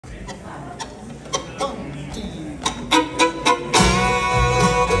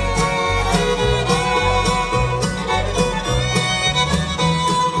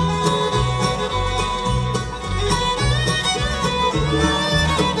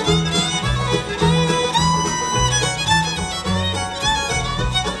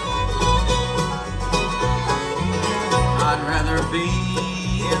I'd rather be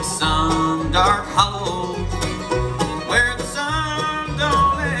in some dark hollow where the sun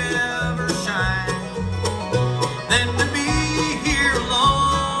don't ever shine than to be here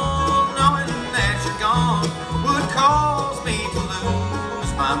alone, knowing that you're gone would cause me to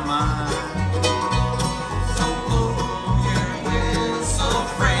lose my mind. So blow your whistle,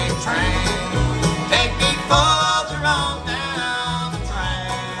 freight train, take me further on down the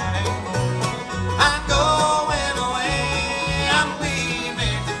track. I'm going away, I'm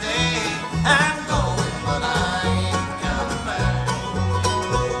leaving today, I'm going, but I ain't coming back.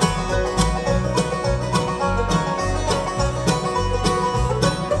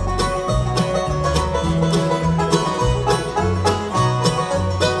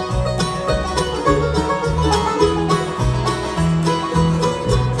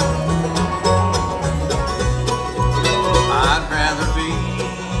 I'd rather be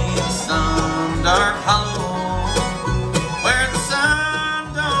in some dark hollow where the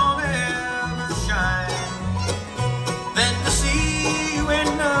sun don't ever shine than to see you in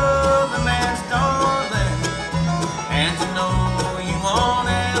another man's darling and to know you won't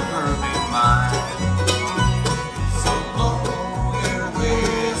ever be mine. So blow your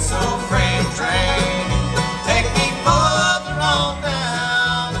whistle, freight train, take me further on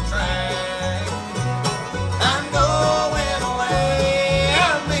down the track. I'm going away,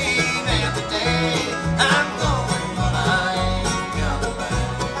 I'm leaving today, I'm going, but I ain't coming back.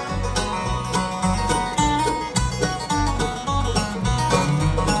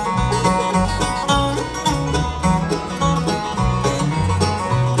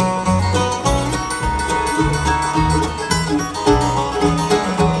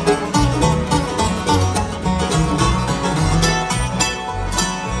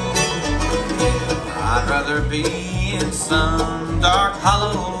 I'd rather be in some dark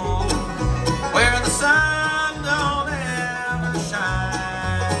hollow where the sun don't ever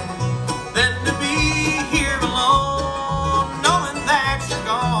shine than to be here alone, knowing that you're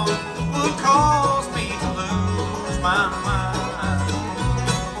gone would cause